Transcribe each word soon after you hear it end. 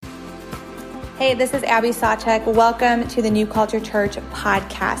Hey, this is Abby Sawchek. Welcome to the New Culture Church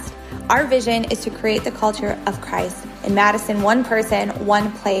podcast. Our vision is to create the culture of Christ in Madison, one person,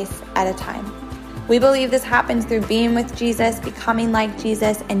 one place at a time. We believe this happens through being with Jesus, becoming like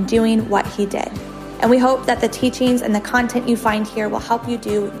Jesus, and doing what he did. And we hope that the teachings and the content you find here will help you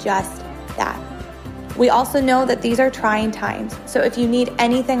do just that. We also know that these are trying times, so if you need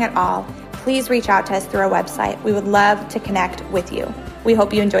anything at all, please reach out to us through our website. We would love to connect with you. We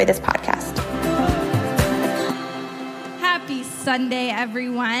hope you enjoy this podcast. Happy Sunday,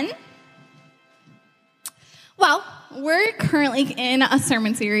 everyone. Well, we're currently in a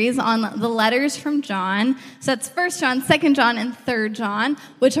sermon series on the letters from John. So that's 1 John, 2 John, and 3 John,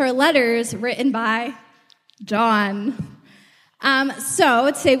 which are letters written by John.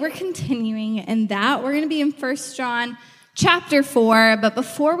 So today we're continuing in that. We're going to be in 1 John chapter 4, but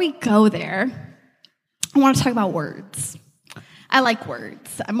before we go there, I want to talk about words. I like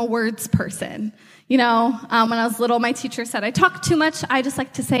words. I'm a words person. You know, when I was little, my teacher said I talk too much. I just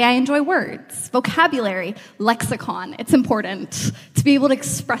like to say I enjoy words. Vocabulary, lexicon. It's important to be able to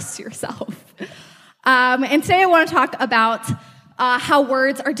express yourself. And today I want to talk about how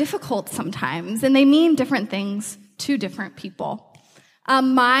words are difficult sometimes, and they mean different things to different people.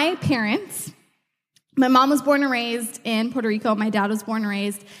 My parents, my mom was born and raised in Puerto Rico. My dad was born and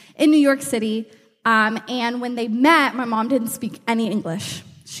raised in New York City. And when they met, my mom didn't speak any English.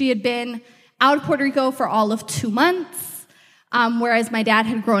 She had been out of Puerto Rico for all of 2 months, whereas my dad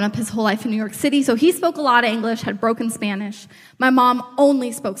had grown up his whole life in New York City, so he spoke a lot of English, had broken Spanish. My mom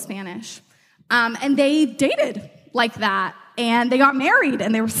only spoke Spanish. And they dated like that, and they got married,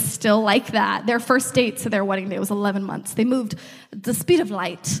 and they were still like that. Their first date to their wedding day was 11 months. They moved at the speed of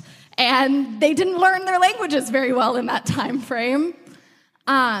light, and they didn't learn their languages very well in that time frame.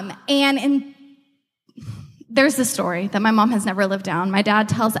 There's this story that my mom has never lived down. My dad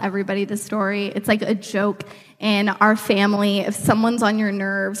tells everybody this story. It's like a joke in our family. If someone's on your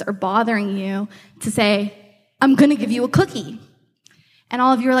nerves or bothering you, to say, I'm going to give you a cookie. And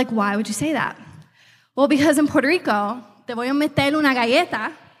all of you are like, why would you say that? Well, because in Puerto Rico, te voy a meter una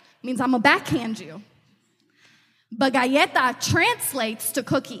galleta means I'm going to backhand you. But galleta translates to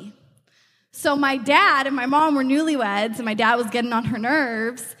cookie. So my dad and my mom were newlyweds, and my dad was getting on her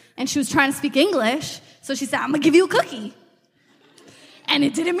nerves, and she was trying to speak English. So she said, I'm going to give you a cookie. And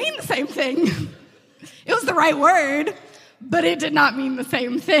it didn't mean the same thing. It was the right word, but it did not mean the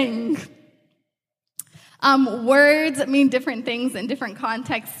same thing. Words mean different things in different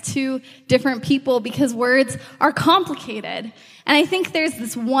contexts to different people because words are complicated. And I think there's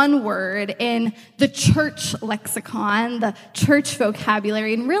this one word in the church lexicon, the church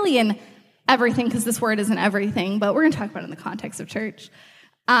vocabulary, and really in everything, because this word isn't everything, but we're going to talk about it in the context of church.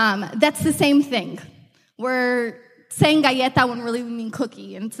 That's the same thing. We're saying galleta when really we mean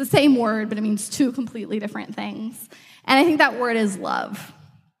cookie, and it's the same word, but it means two completely different things. And I think that word is love.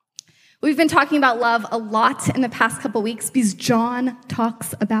 We've been talking about love a lot in the past couple weeks because John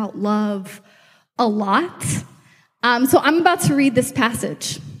talks about love a lot. So I'm about to read this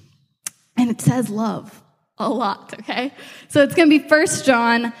passage, and it says love a lot, okay? So it's going to be 1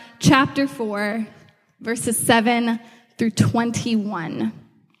 John chapter 4, verses 7 through 21.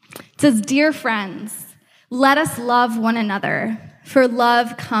 It says, Dear friends, let us love one another, for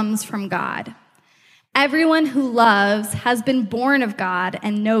love comes from God. Everyone who loves has been born of God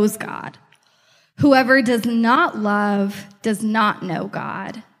and knows God. Whoever does not love does not know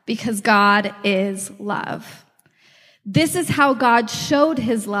God, because God is love. This is how God showed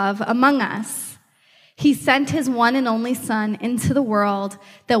his love among us. He sent his one and only Son into the world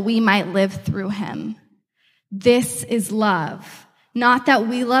that we might live through him. This is love. Not that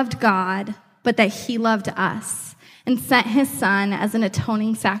we loved God, but that he loved us and sent his Son as an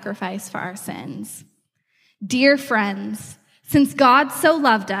atoning sacrifice for our sins. Dear friends, since God so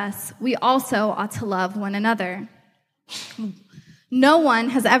loved us, we also ought to love one another. No one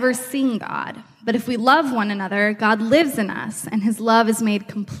has ever seen God, but if we love one another, God lives in us, and his love is made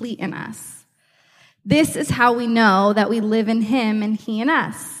complete in us. This is how we know that we live in him and he in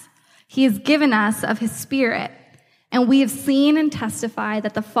us. He has given us of his Spirit. And we have seen and testified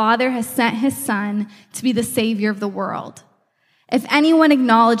that the Father has sent his Son to be the Savior of the world. If anyone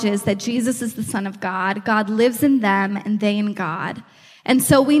acknowledges that Jesus is the Son of God, God lives in them and they in God. And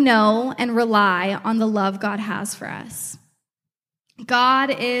so we know and rely on the love God has for us. God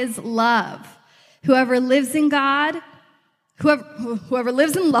is love. Whoever lives in God, whoever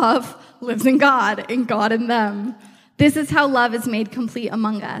lives in love lives in God, and God in them. This is how love is made complete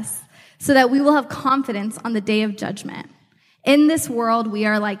among us, so that we will have confidence on the day of judgment. In this world, we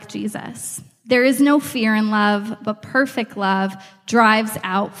are like Jesus. There is no fear in love, but perfect love drives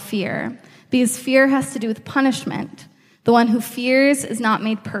out fear, because fear has to do with punishment. The one who fears is not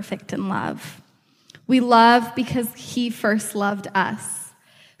made perfect in love. We love because he first loved us.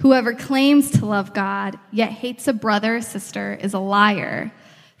 Whoever claims to love God, yet hates a brother or sister, is a liar.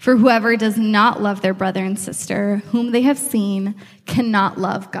 For whoever does not love their brother and sister, whom they have seen, cannot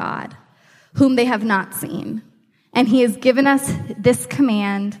love God, whom they have not seen. And he has given us this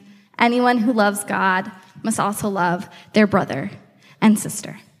command: anyone who loves God must also love their brother and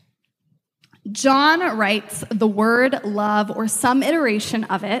sister. John writes the word love, or some iteration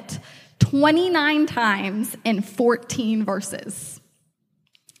of it, 29 times in 14 verses.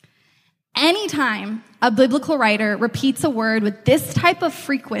 Anytime a biblical writer repeats a word with this type of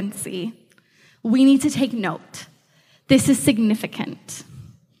frequency, we need to take note. This is significant.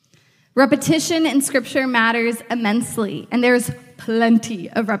 Repetition in Scripture matters immensely, and there's plenty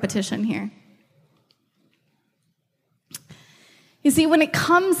of repetition here. You see, when it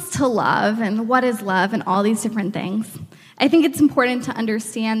comes to love and what is love and all these different things, I think it's important to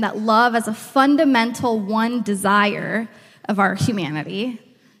understand that love as a fundamental one desire of our humanity,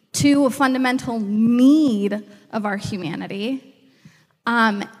 two, a fundamental need of our humanity,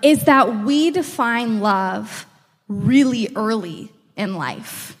 is that we define love really early in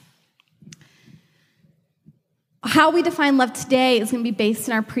life. How we define love today is going to be based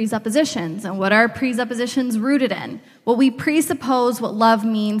on our presuppositions. And what are our presuppositions rooted in? Well, we presuppose what love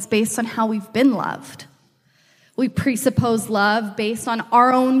means based on how we've been loved. We presuppose love based on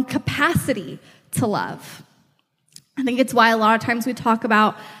our own capacity to love. I think it's why a lot of times we talk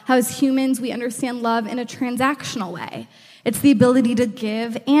about how as humans we understand love in a transactional way. It's the ability to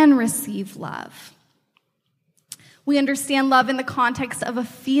give and receive love. We understand love in the context of a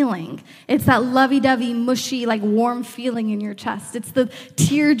feeling. It's that lovey-dovey, mushy, like warm feeling in your chest. It's the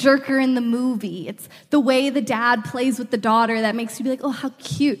tear-jerker in the movie. It's the way the dad plays with the daughter that makes you be like, oh, how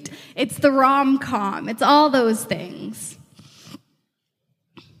cute. It's the rom-com. It's all those things.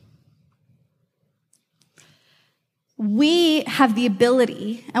 We have the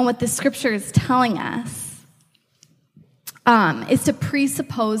ability, and what the scripture is telling us, is to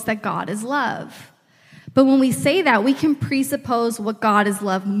presuppose that God is love. But when we say that, we can presuppose what God is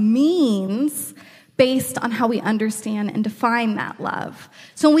love means based on how we understand and define that love.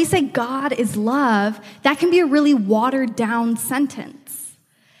 So when we say God is love, that can be a really watered down sentence.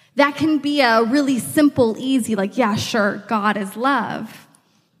 That can be a really simple, easy, like, yeah, sure, God is love.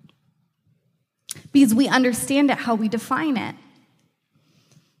 Because we understand it how we define it.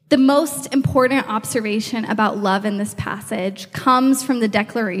 The most important observation about love in this passage comes from the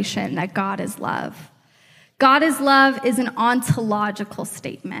declaration that God is love. God is love is an ontological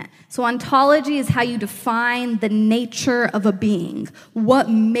statement. So ontology is how you define the nature of a being,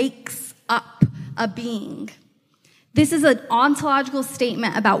 what makes up a being. This is an ontological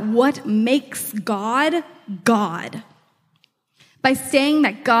statement about what makes God, God. By saying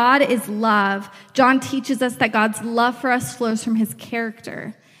that God is love, John teaches us that God's love for us flows from his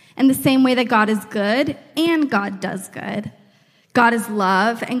character. In the same way that God is good and God does good. God is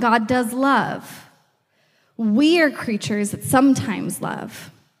love and God does love. We are creatures that sometimes love.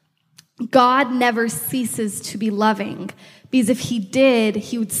 God never ceases to be loving, because if he did,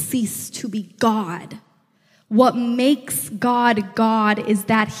 he would cease to be God. What makes God God is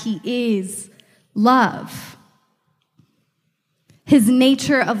that he is love. His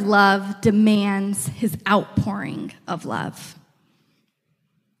nature of love demands his outpouring of love.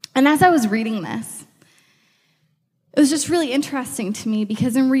 And as I was reading this, it was just really interesting to me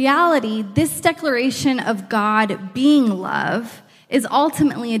because in reality, this declaration of God being love is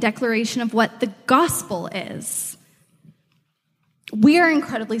ultimately a declaration of what the gospel is. We are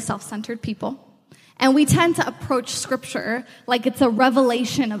incredibly self-centered people, and we tend to approach Scripture like it's a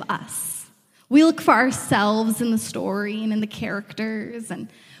revelation of us. We look for ourselves in the story and in the characters, and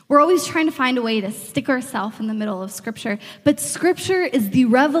we're always trying to find a way to stick ourselves in the middle of Scripture. But Scripture is the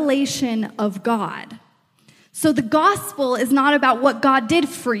revelation of God. So the gospel is not about what God did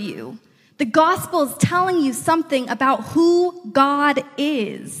for you. The gospel is telling you something about who God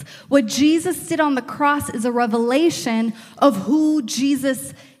is. What Jesus did on the cross is a revelation of who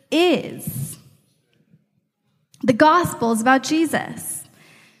Jesus is. The gospel is about Jesus.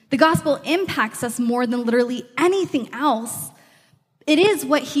 The gospel impacts us more than literally anything else. It is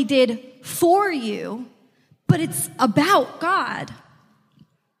what he did for you, but it's about God.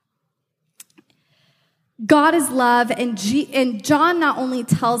 God is love, and John not only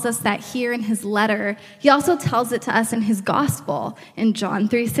tells us that here in his letter, he also tells it to us in his gospel in John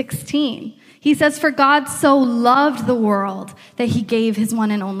 3:16. He says, "For God so loved the world that he gave his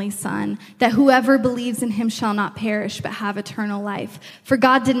one and only Son, that whoever believes in him shall not perish but have eternal life. For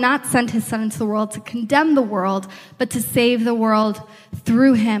God did not send his Son into the world to condemn the world, but to save the world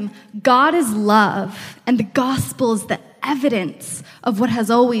through him." God is love, and the gospel is the evidence of what has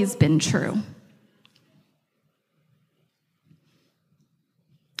always been true.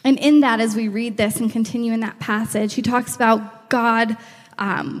 And in that, as we read this and continue in that passage, he talks about God.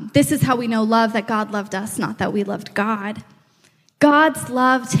 This is how we know love, that God loved us, not that we loved God. God's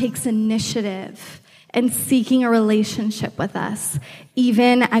love takes initiative in seeking a relationship with us,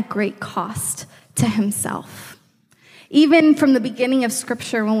 even at great cost to himself. Even from the beginning of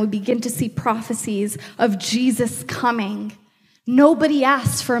Scripture, when we begin to see prophecies of Jesus coming, nobody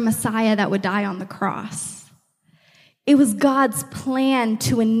asked for a Messiah that would die on the cross. It was God's plan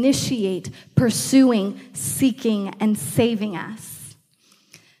to initiate, pursuing, seeking, and saving us.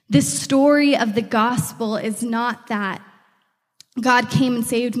 This story of the gospel is not that God came and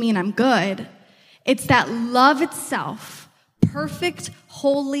saved me and I'm good. It's that love itself, perfect,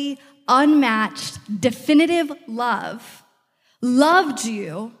 holy, unmatched, definitive love, loved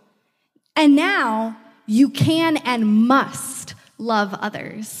you, and now you can and must love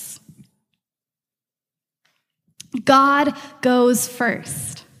others. God goes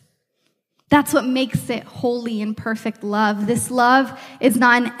first. That's what makes it holy and perfect love. This love is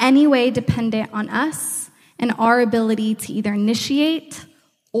not in any way dependent on us and our ability to either initiate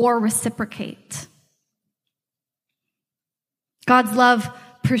or reciprocate. God's love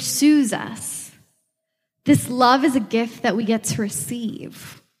pursues us. This love is a gift that we get to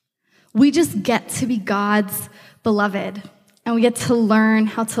receive. We just get to be God's beloved, and we get to learn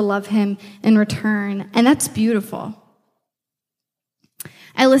how to love him in return, and that's beautiful.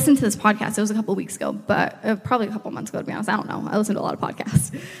 I listened to this podcast. It was a couple weeks ago, but probably a couple months ago, to be honest. I don't know. I listen to a lot of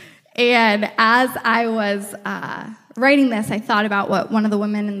podcasts. And as I was writing this, I thought about what one of the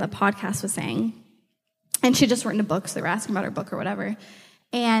women in the podcast was saying. And she had just written a book, so they were asking about her book or whatever.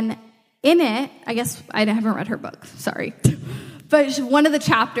 And in it, I guess I haven't read her book, sorry. But one of the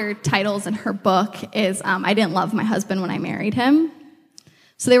chapter titles in her book is, I didn't love my husband when I married him.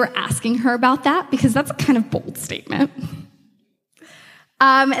 So they were asking her about that, because that's a kind of bold statement.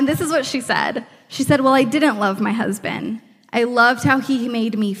 And this is what she said. She said, "Well, I didn't love my husband. I loved how he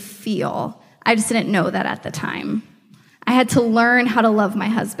made me feel. I just didn't know that at the time. I had to learn how to love my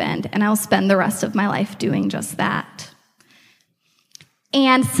husband, and I'll spend the rest of my life doing just that."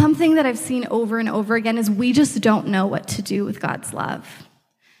 And something that I've seen over and over again is we just don't know what to do with God's love.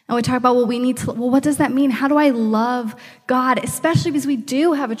 And we talk about, what does that mean? How do I love God? Especially because we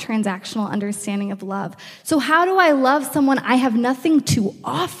do have a transactional understanding of love. So how do I love someone I have nothing to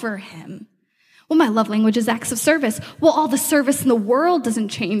offer him? Well, my love language is acts of service. Well, all the service in the world doesn't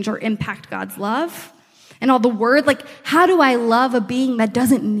change or impact God's love. And all the word, how do I love a being that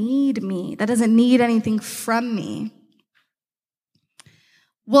doesn't need me, that doesn't need anything from me?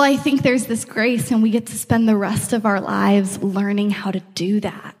 Well, I think there's this grace, and we get to spend the rest of our lives learning how to do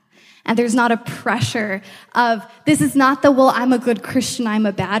that. And there's not a pressure of, this is not I'm a good Christian, I'm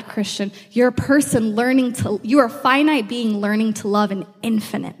a bad Christian. You're a person you're a finite being learning to love an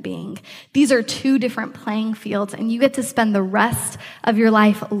infinite being. These are two different playing fields, and you get to spend the rest of your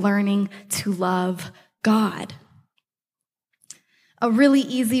life learning to love God. A really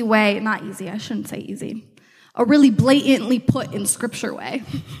easy way, not easy, I shouldn't say easy. A really blatantly put in Scripture way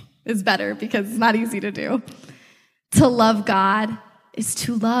is better, because it's not easy to do. To love God is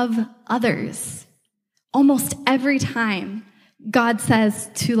to love others. Almost every time God says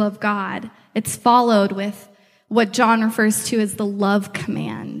to love God, it's followed with what John refers to as the love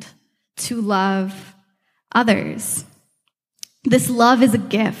command, to love others. This love is a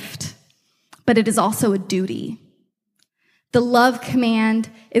gift, but it is also a duty. The love command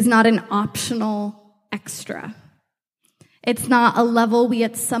is not an optional extra. It's not a level we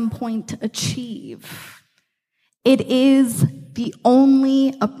at some point achieve. It is the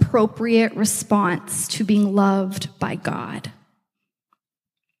only appropriate response to being loved by God.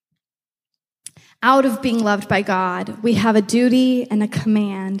 Out of being loved by God, we have a duty and a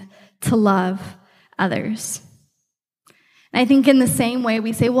command to love others. And I think in the same way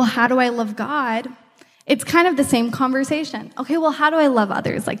we say, well, how do I love God? It's kind of the same conversation. Okay, well, how do I love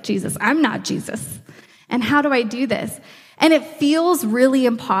others like Jesus? I'm not Jesus. And how do I do this? And it feels really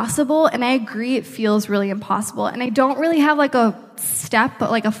impossible, and I agree it feels really impossible. And I don't really have a step,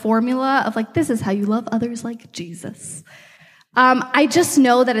 but a formula of this is how you love others like Jesus. I just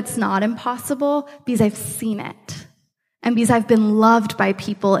know that it's not impossible because I've seen it. And because I've been loved by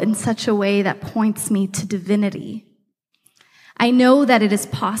people in such a way that points me to divinity. I know that it is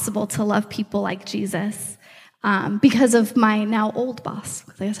possible to love people like Jesus because of my now old boss,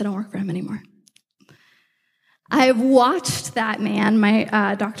 because I guess I don't work for him anymore. I've watched that man,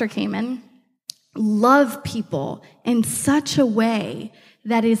 my Dr. Kamen, love people in such a way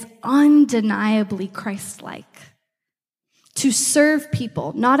that is undeniably Christ-like. To serve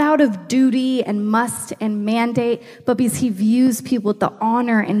people, not out of duty and must and mandate, but because he views people with the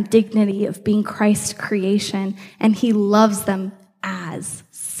honor and dignity of being Christ's creation, and he loves them as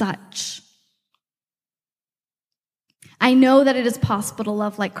such. I know that it is possible to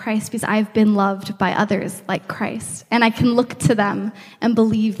love like Christ because I've been loved by others like Christ, and I can look to them and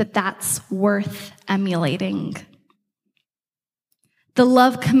believe that that's worth emulating. The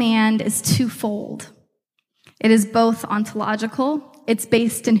love command is twofold. It is both ontological. It's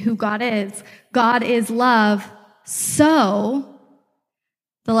based in who God is. God is love, so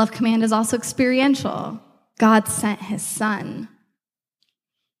the love command is also experiential. God sent his son.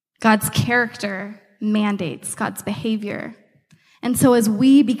 God's character mandates God's behavior. And so as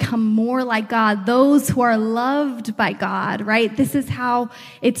we become more like God, those who are loved by God, right? This is how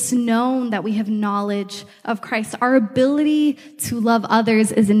it's known that we have knowledge of Christ. Our ability to love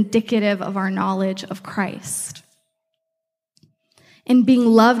others is indicative of our knowledge of Christ. In being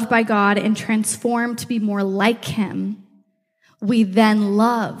loved by God and transformed to be more like him, we then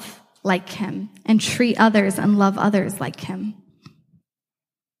love like him and treat others and love others like him.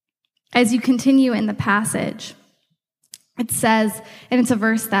 As you continue in the passage, it says, and it's a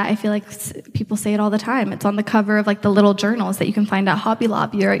verse that I feel like people say it all the time. It's on the cover of like the little journals that you can find at Hobby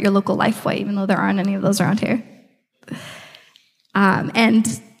Lobby or at your local Lifeway, even though there aren't any of those around here.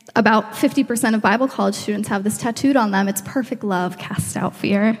 And about 50% of Bible college students have this tattooed on them. It's perfect love casts out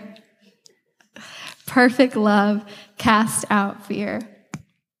fear. Perfect love casts out fear.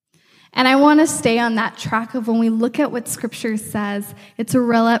 And I want to stay on that track of when we look at what Scripture says, it's a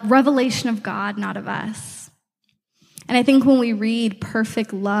revelation of God, not of us. And I think when we read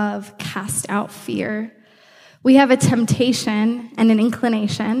perfect love cast out fear, we have a temptation and an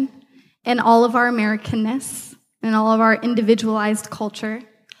inclination in all of our Americanness and all of our individualized culture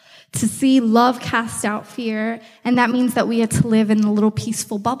to see love cast out fear, and that means that we have to live in a little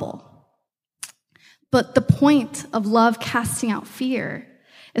peaceful bubble. But the point of love casting out fear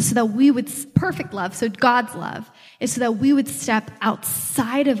is so that we would, perfect love, so God's love, is so that we would step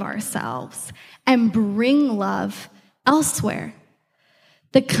outside of ourselves and bring love elsewhere.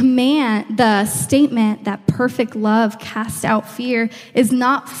 The statement that perfect love casts out fear is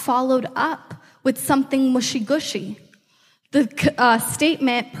not followed up with something mushy-gushy. The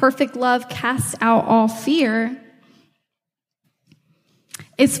statement, perfect love casts out all fear,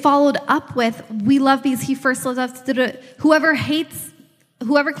 is followed up with, we love because he first loved us.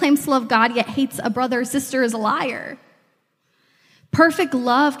 Whoever claims to love God yet hates a brother or sister is a liar. Perfect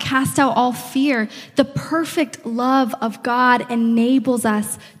love casts out all fear. The perfect love of God enables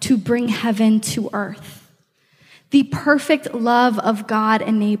us to bring heaven to earth. The perfect love of God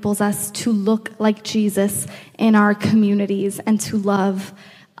enables us to look like Jesus in our communities and to love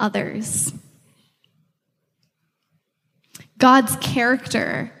others. God's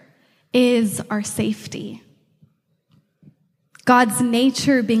character is our safety. God's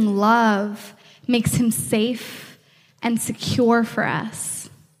nature, being love, makes him safe and secure for us.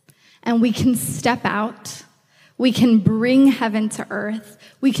 And we can step out. We can bring heaven to earth.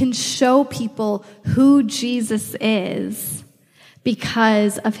 We can show people who Jesus is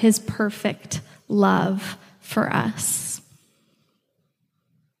because of his perfect love for us.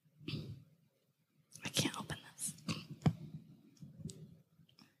 I can't open this.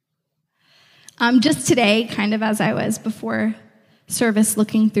 Just today, kind of as I was before service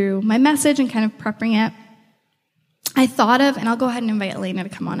looking through my message and kind of prepping it, I thought of, and I'll go ahead and invite Elena to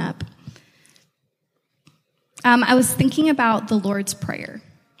come on up. I was thinking about the Lord's Prayer.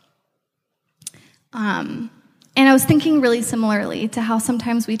 And I was thinking really similarly to how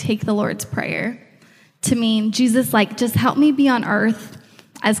sometimes we take the Lord's Prayer to mean, Jesus, like, just help me be on earth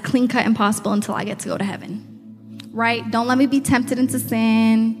as clean-cut and possible until I get to go to heaven. Right? Don't let me be tempted into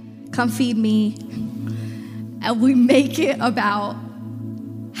sin. Come feed me. And we make it about,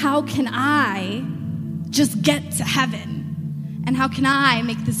 how can I just get to heaven? And how can I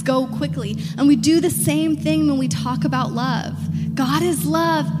make this go quickly? And we do the same thing when we talk about love. God is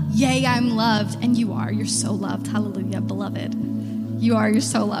love. Yea, I'm loved. And you are. You're so loved. Hallelujah, beloved. You are. You're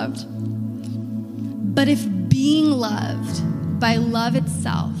so loved. But if being loved by love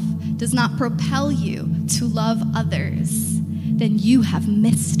itself does not propel you to love others, then you have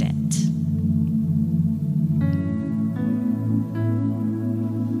missed it.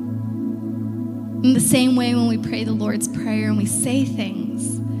 In the same way, when we pray the Lord's Prayer and we say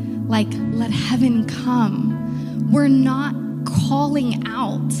things like, let heaven come, we're not calling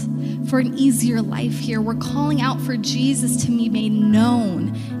out for an easier life here. We're calling out for Jesus to be made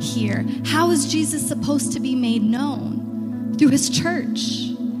known here. How is Jesus supposed to be made known? Through his church.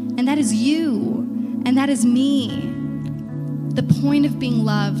 And that is you. And that is me. The point of being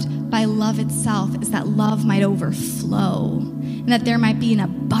loved by love itself is that love might overflow, and that there might be an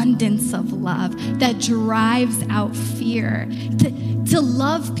abundance of love that drives out fear. To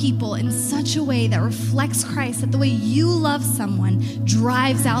love people in such a way that reflects Christ, that the way you love someone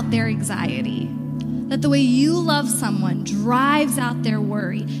drives out their anxiety, that the way you love someone drives out their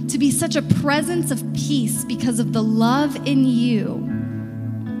worry. To be such a presence of peace because of the love in you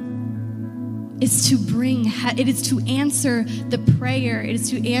is to answer the prayer. It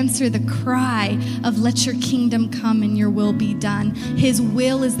is to answer the cry of let your kingdom come and your will be done. His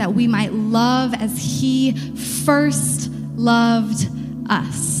will is that we might love as he first loved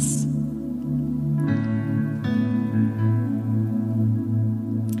us.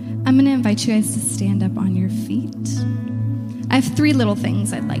 I'm going to invite you guys to stand up on your feet. I have 3 little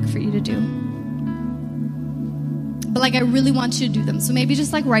things I'd like for you to do. But I really want you to do them. So maybe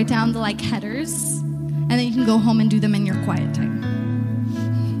just write down the headers, and then you can go home and do them in your quiet time.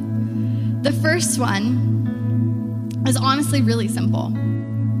 The first one is honestly really simple.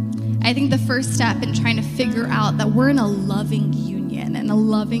 I think the first step in trying to figure out that we're in a loving union and a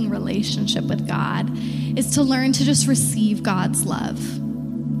loving relationship with God is to learn to just receive God's love.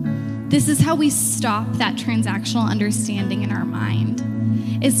 This is how we stop that transactional understanding in our mind,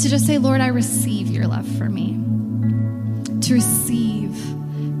 is to just say, Lord, I receive your love for me. To receive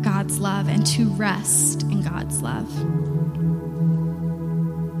God's love and to rest in God's love.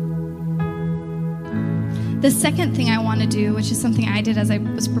 The second thing I want to do, which is something I did as I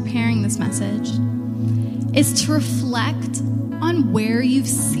was preparing this message, is to reflect on where you've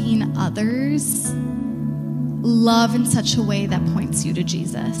seen others love in such a way that points you to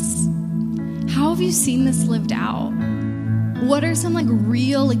Jesus. How have you seen this lived out? What are some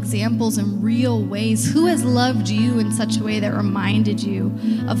real examples and real ways? Who has loved you in such a way that reminded you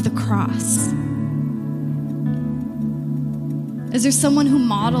of the cross? Is there someone who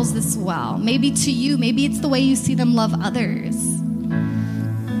models this well? Maybe to you, maybe it's the way you see them love others.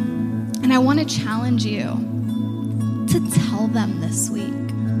 And I want to challenge you to tell them this week,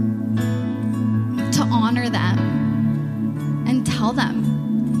 to honor them and tell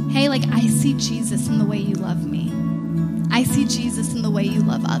them, hey, I see Jesus in the way you love me. I see Jesus in the way you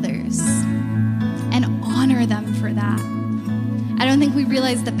love others, and honor them for that. I don't think we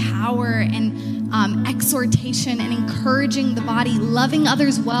realize the power and exhortation and encouraging the body. Loving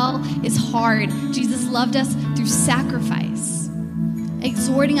others well is hard. Jesus loved us through sacrifice,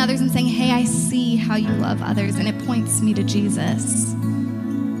 exhorting others and saying, hey, I see how you love others, and it points me to Jesus.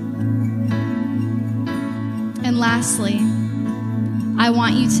 And lastly, I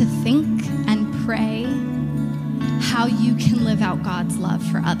want you to think and pray how you can live out God's love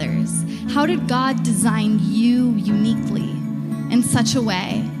for others. How did God design you uniquely in such a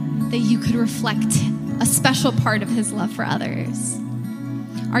way that you could reflect a special part of his love for others?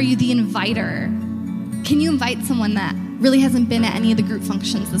 Are you the inviter? Can you invite someone that really hasn't been at any of the group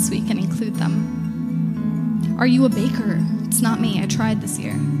functions this week and include them? Are you a baker? It's not me. I tried this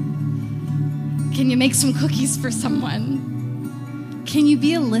year. Can you make some cookies for someone? Can you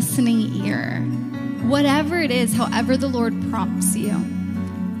be a listening ear? Whatever it is, however the Lord prompts you,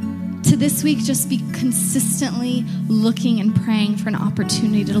 to this week just be consistently looking and praying for an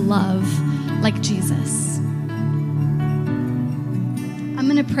opportunity to love like Jesus. I'm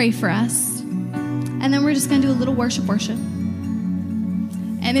going to pray for us, and then we're just going to do a little worship.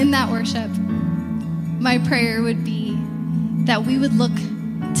 And in that worship, my prayer would be that we would look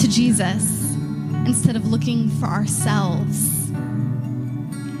to Jesus instead of looking for ourselves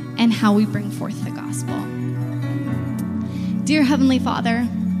and how we bring forth the gospel. Dear Heavenly Father,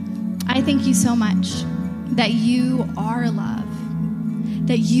 I thank you so much that you are love,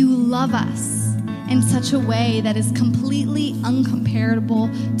 that you love us in such a way that is completely uncomparable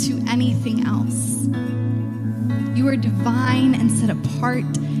to anything else. You are divine and set apart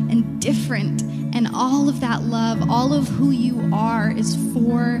and different, and all of that love, all of who you are is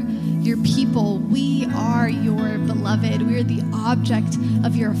for your people. We are your beloved. We are the object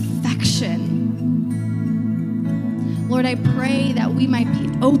of your affection. Lord, I pray that we might be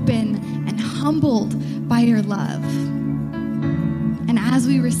open and humbled by your love. And as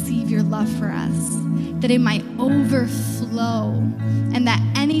we receive your love for us, that it might overflow, and that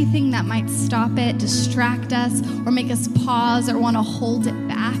anything that might stop it, distract us, or make us pause or want to hold it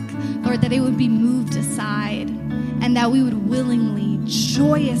back, Lord, that it would be moved aside, and that we would willingly,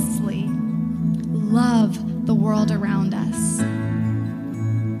 joyously love the world around us.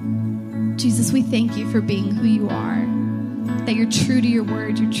 Jesus, we thank you for being who you are, that you're true to your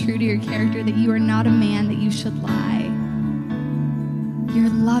word, you're true to your character, that you are not a man that you should lie. You're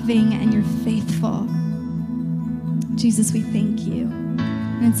loving and you're faithful. Jesus, we thank you.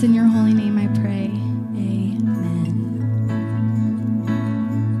 And it's in your holy name I pray.